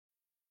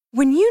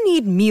When you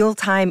need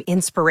mealtime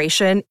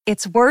inspiration,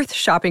 it's worth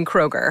shopping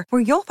Kroger,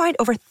 where you'll find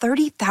over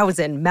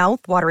 30,000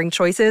 mouth-watering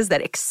choices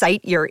that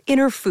excite your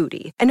inner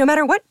foodie. And no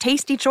matter what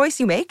tasty choice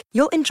you make,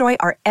 you'll enjoy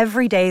our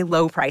everyday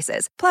low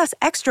prices, plus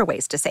extra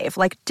ways to save,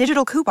 like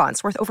digital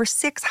coupons worth over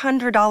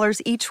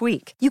 $600 each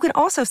week. You can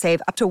also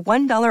save up to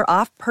 $1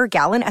 off per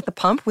gallon at the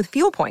pump with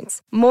fuel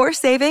points. More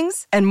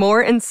savings and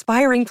more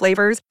inspiring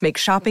flavors make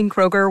shopping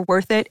Kroger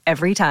worth it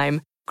every time.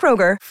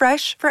 Kroger,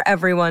 fresh for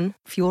everyone.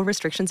 Fuel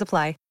restrictions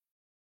apply.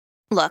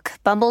 Look,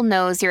 Bumble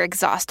knows you're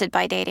exhausted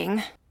by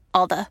dating.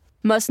 All the,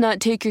 must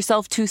not take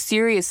yourself too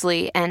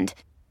seriously, and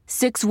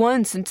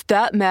 6'1" since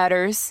that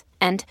matters,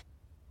 and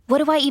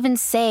what do I even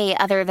say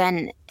other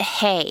than,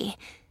 hey?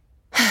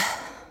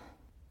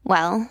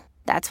 Well,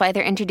 that's why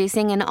they're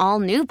introducing an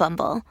all-new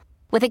Bumble,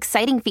 with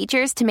exciting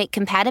features to make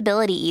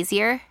compatibility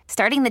easier,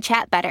 starting the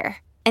chat better,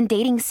 and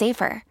dating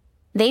safer.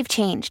 They've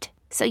changed,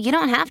 so you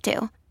don't have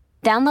to.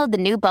 Download the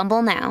new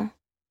Bumble now.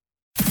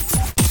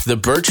 The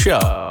Burt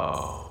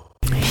Show.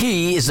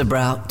 He is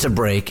about to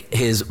break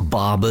his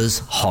Baba's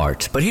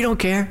heart, but he don't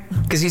care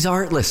because he's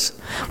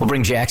heartless. We'll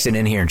bring Jackson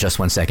in here in just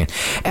 1 second.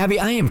 Abby,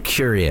 I am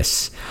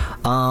curious.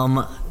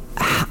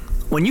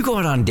 When you go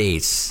out on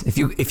dates, if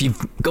you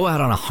go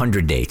out on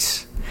 100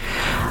 dates,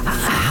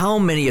 how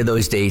many of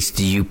those dates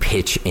do you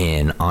pitch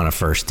in on a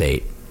first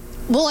date?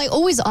 Well, I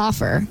always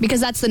offer,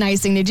 because that's the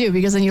nice thing to do,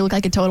 because then you look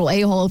like a total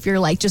a-hole if you're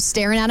like just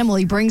staring at him while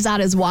he brings out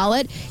his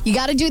wallet. You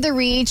got to do the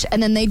reach,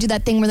 and then they do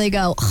that thing where they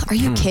go, are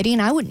you kidding?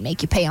 I wouldn't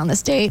make you pay on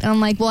this date. And I'm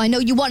like, well, I know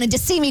you wanted to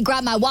see me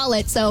grab my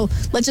wallet, so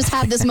let's just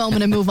have this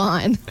moment and move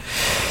on.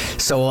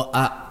 So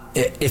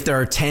if there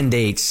are 10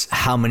 dates,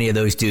 how many of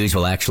those dudes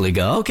will actually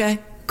go, okay,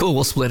 cool,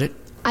 we'll split it?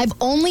 I've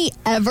only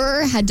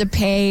ever had to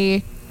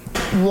pay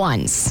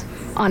once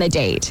on a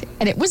date,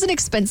 and it was an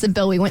expensive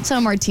bill. We went to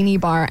a martini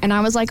bar, and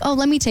I was like, oh,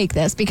 let me take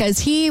this, because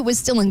he was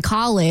still in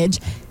college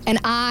and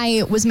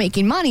I was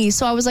making money,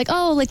 so I was like,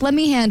 oh, like, let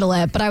me handle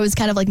it. But I was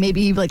kind of like,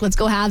 maybe like, let's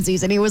go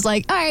halvesies, and he was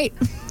like, all right.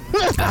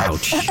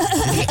 Ouch.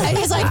 And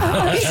he was like,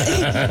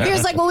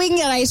 well, we can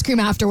get ice cream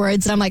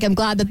afterwards. And I'm like, I'm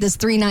glad that this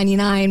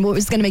 $3.99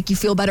 was going to make you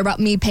feel better about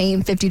me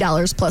paying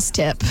 $50 plus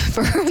tip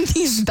for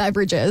these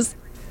beverages.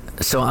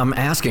 So I'm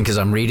asking because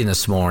I'm reading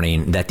this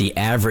morning that the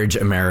average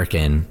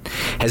American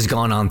has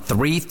gone on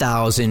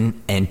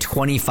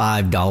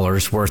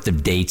 $3,025 worth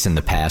of dates in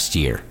the past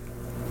year.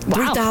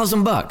 Wow.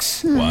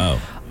 $3,000. Wow.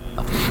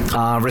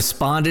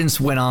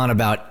 Respondents went on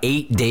about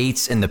 8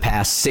 dates in the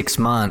past 6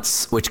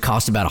 months, which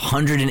cost about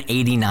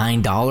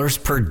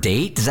 $189 per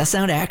date. Does that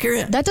sound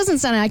accurate? That doesn't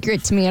sound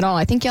accurate to me at all.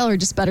 I think y'all are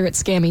just better at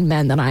scamming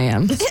men than I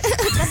am.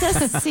 That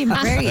does seem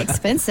very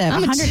expensive.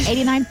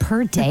 $189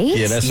 per date?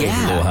 Yeah, that seems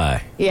a little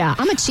high. Yeah,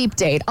 I'm a cheap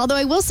date. Although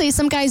I will say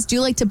some guys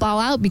do like to ball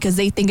out because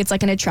they think it's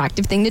like an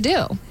attractive thing to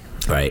do.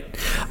 Right.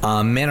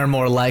 Men are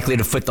more likely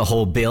to foot the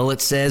whole bill,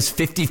 it says.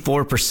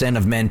 54%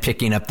 of men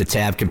picking up the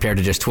tab compared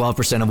to just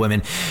 12% of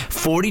women.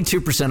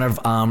 42%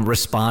 of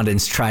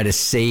respondents try to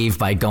save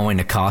by going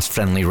to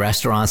cost-friendly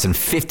restaurants, and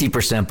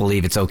 50%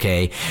 believe it's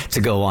okay to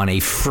go on a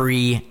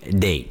free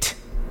date.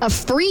 A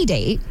free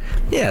date?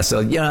 Yeah, so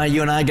you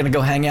and I are going to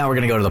go hang out. We're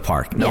going to go to the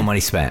park. No money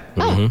spent.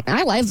 Oh,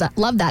 I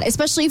love that.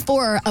 Especially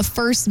for a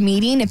first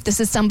meeting. If this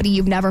is somebody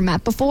you've never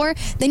met before,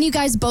 then you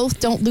guys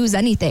both don't lose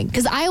anything.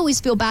 Because I always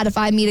feel bad if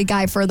I meet a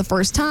guy for the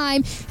first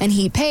time and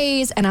he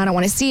pays and I don't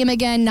want to see him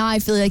again. Now I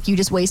feel like you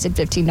just wasted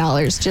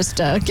 $15 just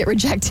to get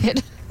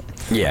rejected.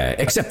 Yeah,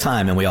 except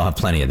time, and we all have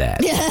plenty of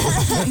that.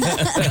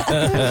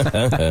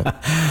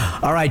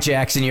 All right,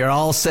 Jackson, you're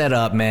all set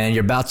up, man.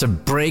 You're about to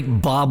break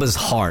Baba's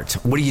heart.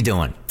 What are you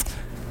doing?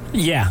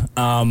 Yeah,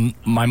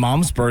 my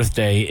mom's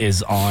birthday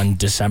is on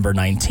December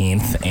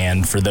 19th,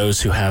 and for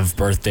those who have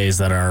birthdays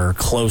that are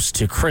close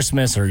to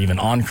Christmas or even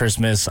on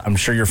Christmas, I'm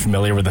sure you're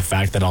familiar with the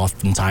fact that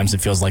oftentimes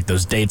it feels like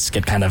those dates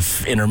get kind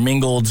of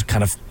intermingled,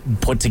 kind of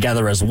put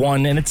together as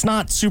one, and it's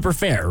not super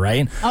fair,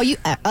 right? Oh,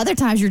 other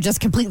times you're just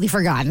completely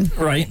forgotten.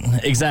 Right,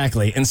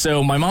 exactly. And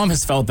so my mom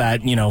has felt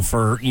that,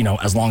 for,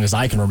 as long as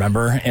I can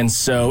remember, and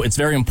so it's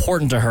very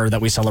important to her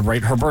that we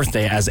celebrate her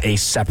birthday as a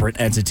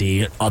separate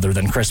entity other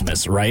than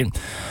Christmas, right?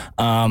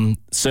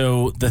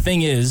 So the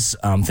thing is,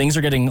 things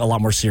are getting a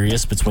lot more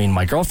serious between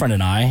my girlfriend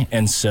and I,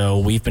 and so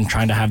we've been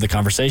trying to have the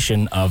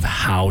conversation of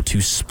how to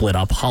split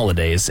up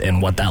holidays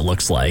and what that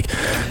looks like.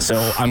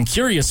 So I'm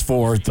curious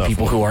for the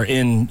people who are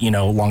in,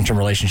 long-term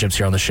relationships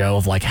here on the show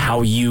of like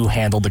how you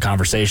handled the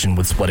conversation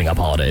with splitting up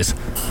holidays.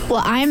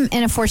 Well, I'm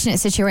in a fortunate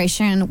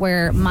situation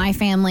where my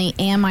family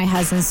and my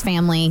husband's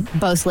family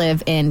both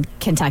live in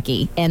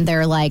Kentucky, and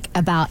they're like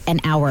about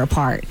an hour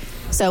apart.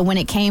 So when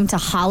it came to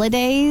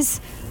holidays,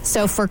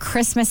 so for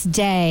Christmas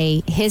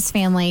Day, his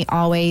family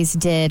always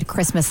did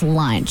Christmas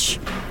lunch.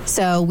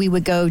 So we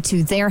would go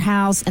to their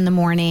house in the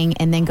morning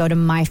and then go to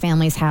my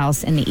family's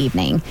house in the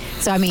evening.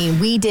 So,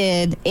 we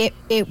did, it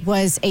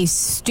was a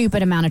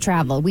stupid amount of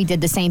travel. We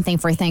did the same thing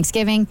for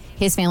Thanksgiving.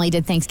 His family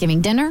did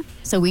Thanksgiving dinner.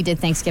 So we did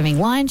Thanksgiving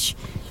lunch.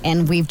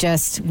 And we've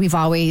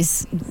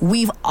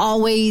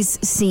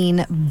always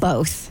seen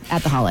both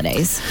at the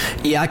holidays.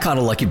 Yeah, I caught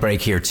a lucky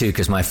break here too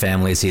because my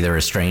family is either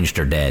estranged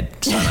or dead,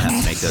 so I don't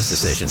have to make those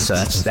decisions. So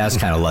that's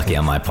kind of lucky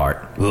on my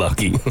part.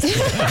 Lucky.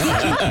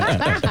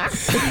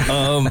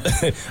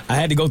 I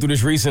had to go through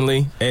this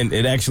recently, and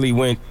it actually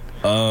went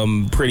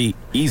pretty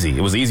easy.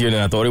 It was easier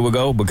than I thought it would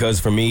go because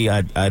for me,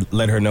 I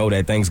let her know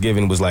that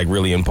Thanksgiving was like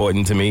really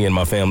important to me and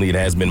my family. It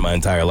has been my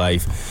entire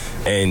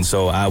life. And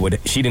so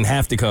she didn't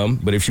have to come,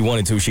 but if she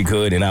wanted to, she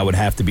could, and I would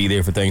have to be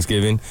there for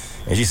Thanksgiving.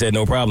 And she said,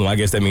 no problem. I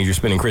guess that means you're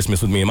spending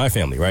Christmas with me and my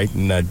family, right?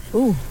 And I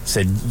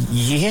said,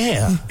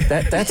 yeah,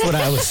 that's what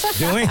I was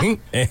doing.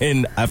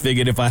 And I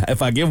figured if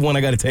I give one,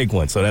 I got to take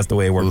one. So that's the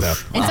way it worked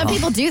out. And some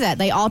people do that.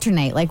 They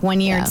alternate. Like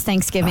one year it's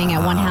Thanksgiving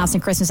at one house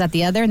and Christmas at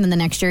the other, and then the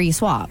next year you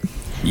swap.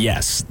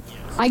 Yes.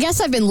 I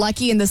guess I've been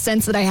lucky in the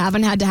sense that I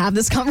haven't had to have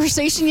this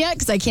conversation yet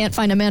because I can't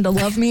find a man to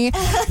love me.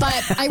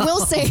 But I will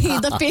say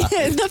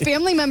the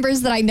family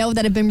members that I know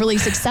that have been really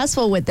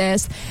successful with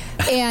this,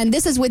 and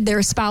this is with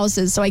their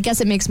spouses, so I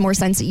guess it makes more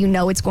sense that you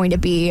know it's going to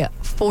be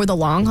for the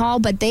long haul,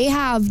 but they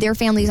have their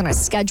families on a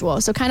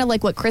schedule. So kind of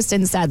like what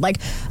Kristen said, like,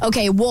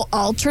 okay, we'll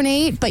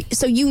alternate, but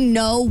so you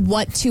know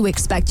what to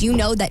expect. You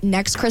know that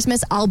next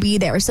Christmas I'll be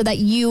there so that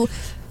you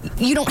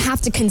don't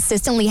have to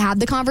consistently have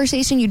the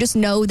conversation. You just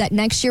know that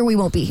next year we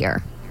won't be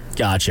here.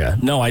 Gotcha.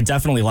 No, I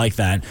definitely like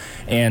that.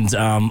 And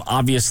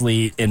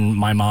obviously, in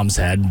my mom's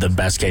head, the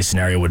best case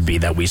scenario would be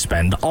that we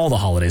spend all the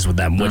holidays with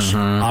them, which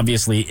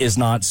obviously is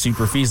not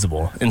super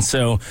feasible. And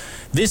so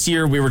this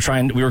year we were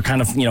kind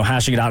of,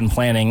 hashing it out and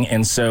planning.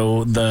 And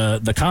so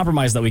the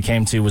compromise that we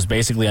came to was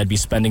basically I'd be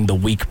spending the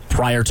week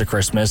prior to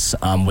Christmas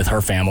with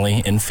her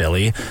family in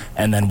Philly.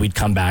 And then we'd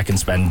come back and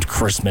spend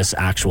Christmas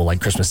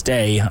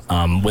Day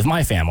with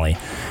my family.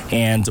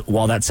 And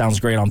while that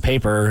sounds great on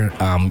paper,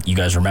 you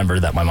guys remember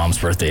that my mom's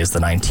birthday is the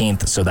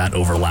 19th, so that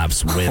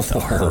overlaps with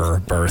her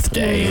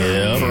birthday.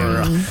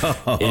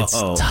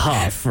 It's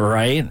tough,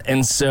 right?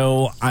 And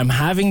so I'm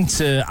having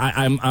to,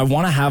 I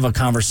want to have a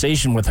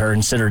conversation with her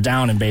and sit her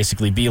down and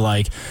basically be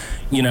like,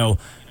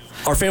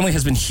 our family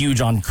has been huge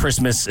on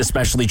Christmas,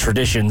 especially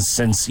traditions,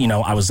 since,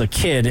 I was a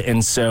kid.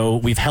 And so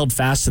we've held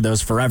fast to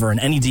those forever. And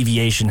any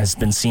deviation has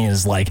been seen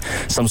as like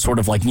some sort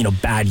of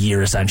bad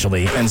year,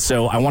 essentially. And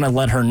so I want to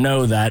let her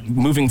know that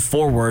moving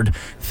forward,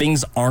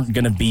 things aren't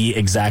going to be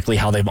exactly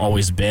how they've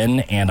always been.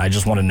 And I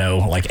just want to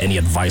know any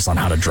advice on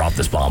how to drop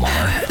this bomb on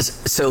her.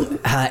 So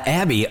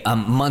Abby,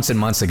 months and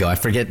months ago, I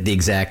forget the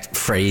exact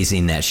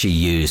phrasing that she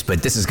used,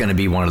 but this is going to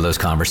be one of those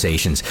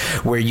conversations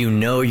where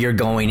you're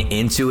going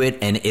into it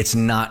and it's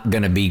not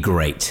going to be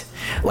great.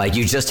 Like,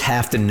 you just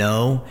have to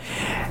know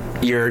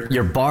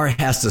your bar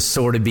has to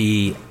sort of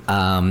be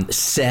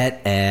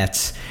set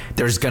at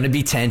there's going to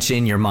be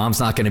tension, your mom's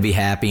not going to be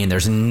happy, and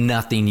there's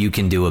nothing you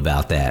can do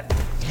about that.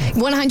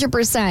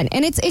 100%.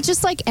 And it's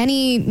just like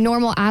any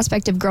normal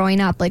aspect of growing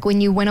up. Like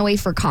when you went away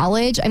for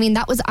college,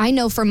 I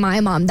know for my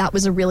mom, that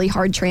was a really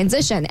hard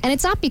transition. And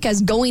it's not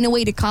because going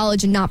away to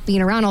college and not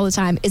being around all the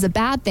time is a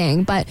bad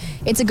thing, but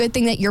it's a good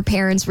thing that your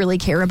parents really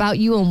care about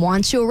you and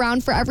want you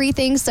around for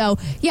everything. So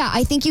yeah,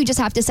 I think you just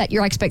have to set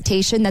your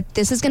expectation that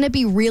this is going to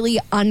be really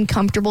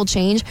uncomfortable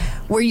change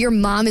where your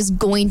mom is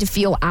going to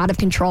feel out of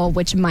control,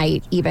 which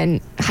might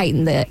even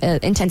heighten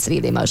the intensity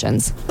of the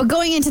emotions. But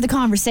going into the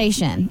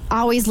conversation,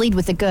 always lead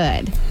with the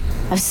good.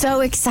 I'm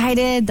so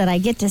excited that I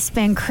get to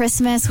spend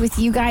Christmas with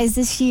you guys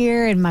this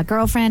year and my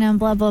girlfriend and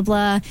blah, blah,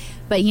 blah.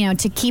 But,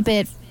 to keep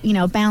it,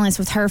 balanced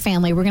with her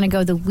family, we're going to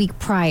go the week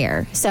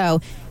prior.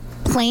 So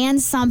plan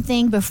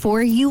something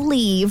before you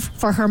leave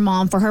for her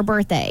mom for her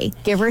birthday.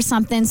 Give her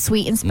something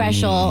sweet and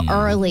special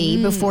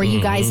early before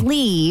you guys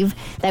leave.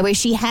 That way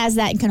she has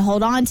that and can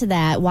hold on to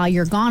that while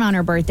you're gone on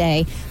her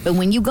birthday. But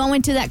when you go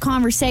into that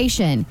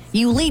conversation,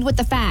 you lead with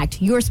the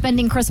fact you're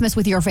spending Christmas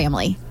with your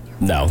family.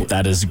 No,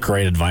 that is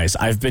great advice.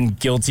 I've been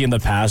guilty in the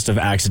past of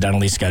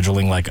accidentally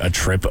scheduling a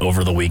trip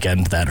over the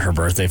weekend that her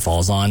birthday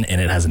falls on, and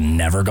it has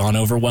never gone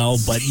over well.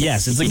 But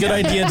yes, it's a good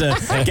idea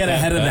to get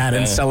ahead of that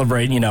and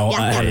celebrate,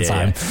 ahead of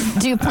time.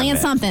 Do plan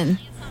something.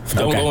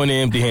 Don't go in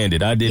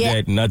empty-handed. I did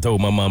that, and I told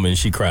my mama, and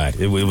she cried.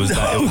 It was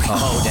damn.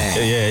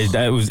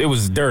 It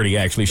was dirty.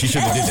 Actually, she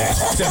shouldn't have did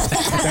that.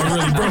 That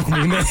really broke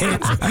me, man.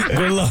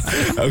 Good luck.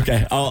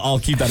 Okay, I'll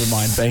keep that in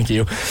mind. Thank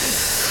you.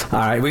 All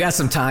right, we got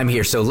some time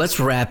here, so let's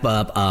wrap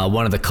up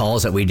one of the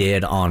calls that we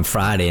did on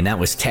Friday, and that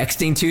was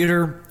Texting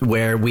Tutor,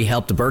 where we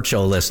helped a Burt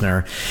Show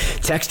listener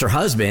text her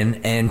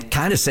husband and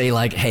kind of say,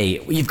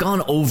 hey, you've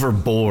gone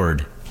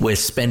overboard with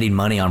spending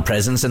money on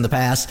presents in the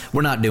past.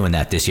 We're not doing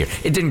that this year.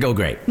 It didn't go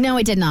great. No,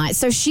 it did not.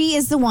 So she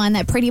is the one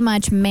that pretty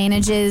much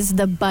manages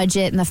the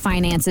budget and the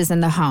finances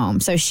in the home.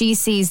 So she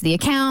sees the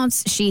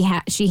accounts, she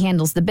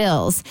handles the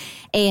bills.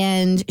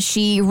 And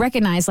she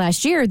recognized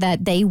last year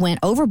that they went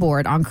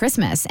overboard on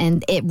Christmas,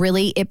 and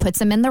it puts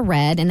them in the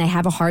red, and they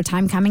have a hard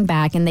time coming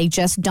back, and they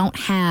just don't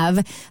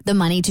have the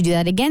money to do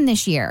that again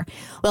this year.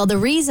 Well, the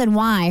reason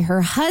why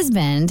her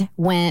husband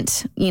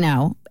went,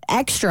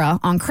 extra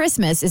on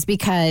Christmas is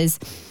because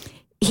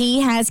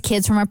he has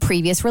kids from a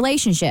previous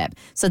relationship.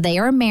 So they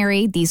are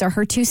married. These are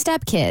her 2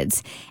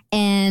 stepkids.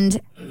 And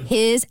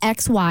his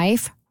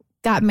ex-wife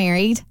got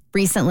married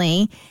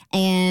recently,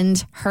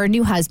 and her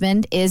new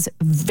husband is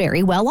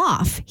very well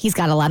off. He's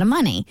got a lot of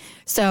money.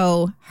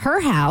 So her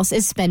house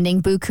is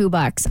spending buku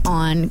bucks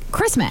on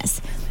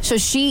Christmas. So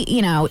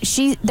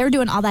they're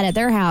doing all that at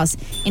their house,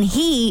 and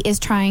he is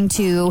trying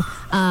to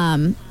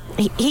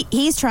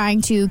he's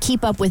trying to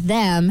keep up with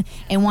them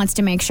and wants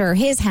to make sure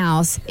his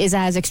house is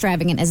as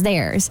extravagant as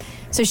theirs.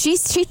 So she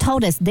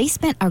told us they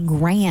spent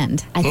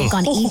 $1,000, I think,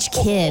 on each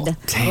kid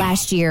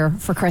last year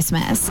for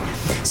Christmas.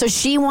 So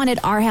she wanted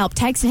our help,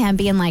 texting him,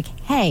 being like,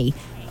 hey,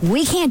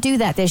 we can't do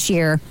that this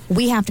year.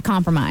 We have to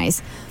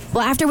compromise.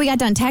 Well, after we got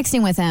done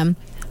texting with him,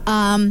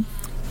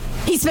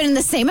 he's spending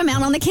the same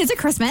amount on the kids at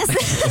Christmas.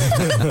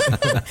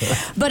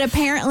 But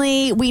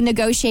apparently we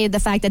negotiated the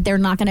fact that they're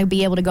not going to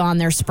be able to go on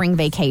their spring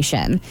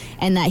vacation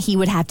and that he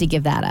would have to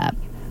give that up.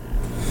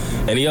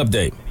 Any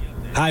update?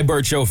 Hi,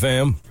 Burt Show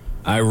fam.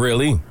 I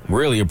really,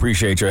 really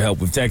appreciate your help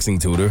with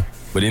texting, Tutor.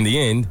 But in the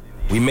end,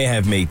 we may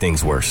have made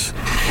things worse.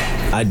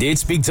 I did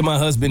speak to my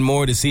husband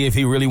more to see if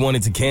he really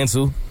wanted to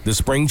cancel the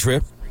spring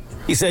trip.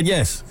 He said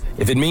yes,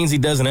 if it means he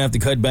doesn't have to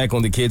cut back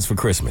on the kids for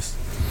Christmas.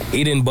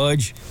 He didn't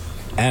budge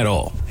at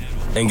all.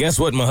 And guess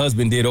what my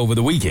husband did over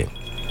the weekend?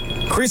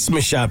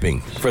 Christmas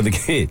shopping for the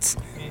kids.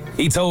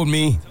 He told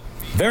me,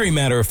 very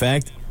matter of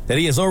fact, that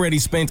he has already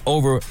spent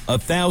over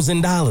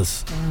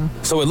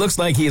 $1,000. So it looks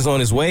like he is on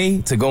his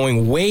way to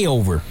going way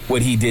over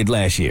what he did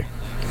last year.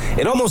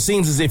 It almost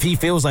seems as if he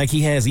feels like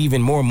he has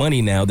even more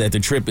money now that the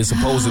trip is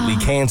supposedly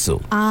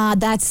canceled.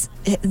 That's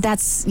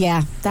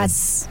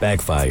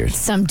backfired.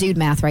 Some dude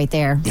math right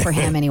there for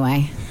him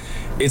anyway.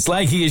 It's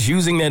like he is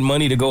using that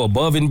money to go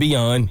above and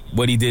beyond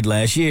what he did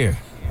last year.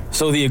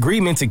 So the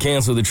agreement to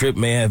cancel the trip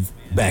may have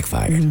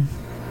backfired.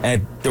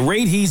 At the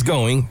rate he's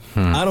going,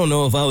 I don't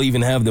know if I'll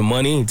even have the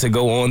money to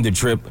go on the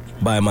trip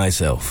by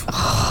myself.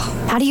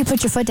 How do you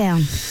put your foot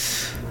down?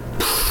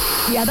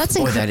 Yeah, that's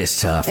Boy, that is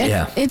tough.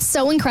 It's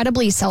so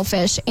incredibly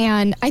selfish.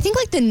 And I think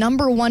like the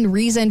number one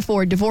reason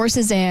for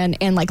divorces and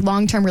like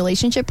long-term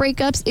relationship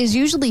breakups is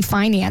usually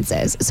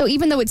finances. So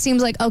even though it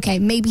seems like, okay,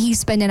 maybe he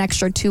spent an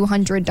extra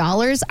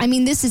 $200, I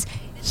mean, this is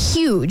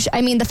huge.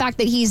 I mean, the fact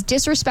that he's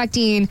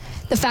disrespecting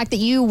the fact that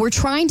you were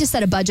trying to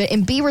set a budget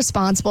and be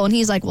responsible, and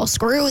he's like, well,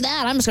 screw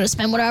that, I'm just going to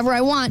spend whatever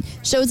I want,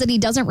 shows that he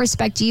doesn't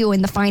respect you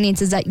and the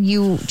finances that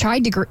you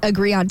tried to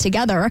agree on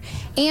together.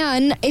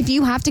 And if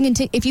you have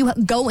to if you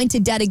go into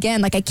debt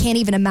again, like I can't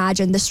even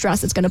imagine the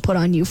stress it's going to put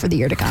on you for the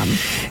year to come.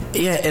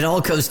 Yeah, it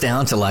all goes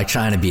down to like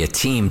trying to be a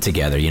team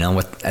together. You know,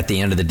 at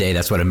the end of the day,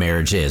 that's what a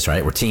marriage is,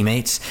 right? We're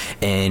teammates,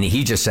 and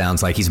he just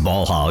sounds like he's a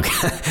ball hog,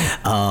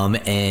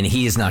 and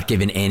he is not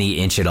giving any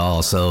inch at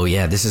all. So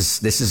yeah, this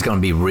is going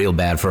to be real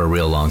bad for a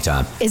real long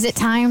time. Is it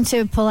time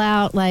to pull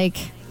out to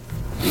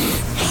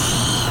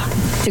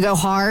go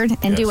hard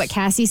and do what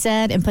Cassie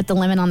said and put the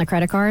limit on the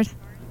credit card?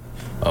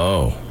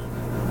 Oh.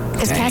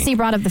 Because Cassie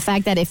brought up the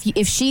fact that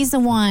if she's the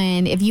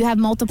one, if you have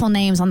multiple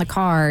names on the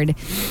card,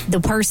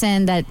 the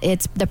person that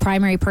it's the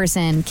primary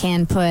person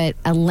can put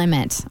a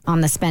limit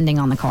on the spending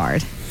on the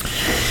card.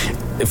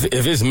 If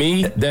it's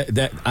me,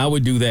 that I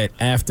would do that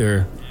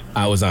after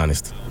I was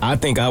honest. I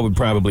think I would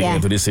probably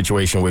handle this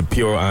situation with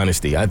pure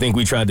honesty. I think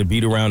we tried to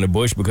beat around the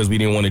bush because we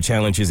didn't want to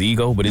challenge his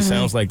ego, but it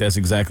sounds like that's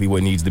exactly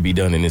what needs to be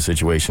done in this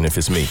situation if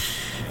it's me.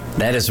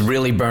 That is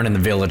really burning the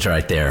village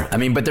right there. I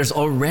mean, but there's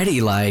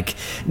already like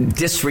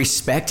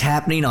disrespect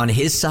happening on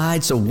his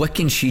side. So what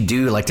can she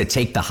do like to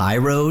take the high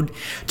road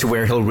to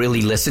where he'll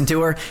really listen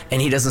to her? And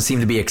he doesn't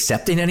seem to be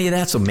accepting any of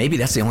that. So maybe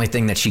that's the only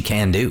thing that she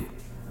can do.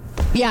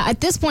 Yeah, at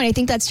this point, I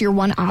think that's your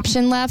one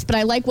option left. But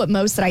I like what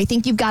Mo said. I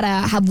think you've got to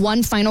have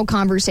one final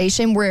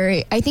conversation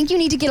where I think you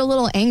need to get a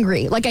little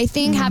angry. Like, I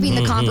think having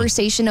the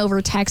conversation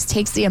over text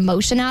takes the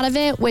emotion out of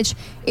it, which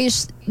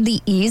is the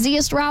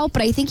easiest route.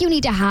 But I think you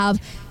need to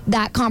have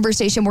that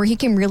conversation where he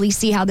can really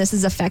see how this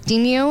is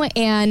affecting you.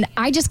 And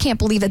I just can't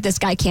believe that this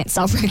guy can't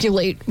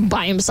self-regulate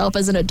by himself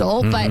as an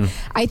adult. But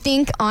I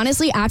think,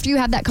 honestly, after you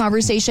have that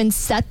conversation,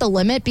 set the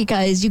limit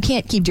because you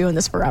can't keep doing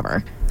this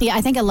forever. Yeah,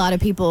 I think a lot of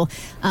people,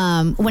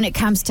 when it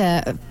comes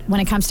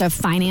to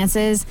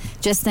finances,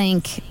 just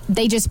think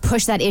they just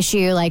push that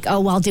issue like, oh,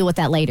 well, I'll deal with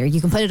that later.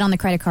 You can put it on the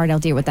credit card. I'll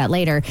deal with that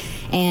later.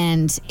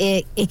 And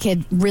it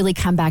could really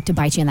come back to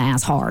bite you in the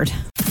ass hard.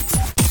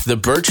 The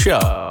Burt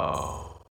Show.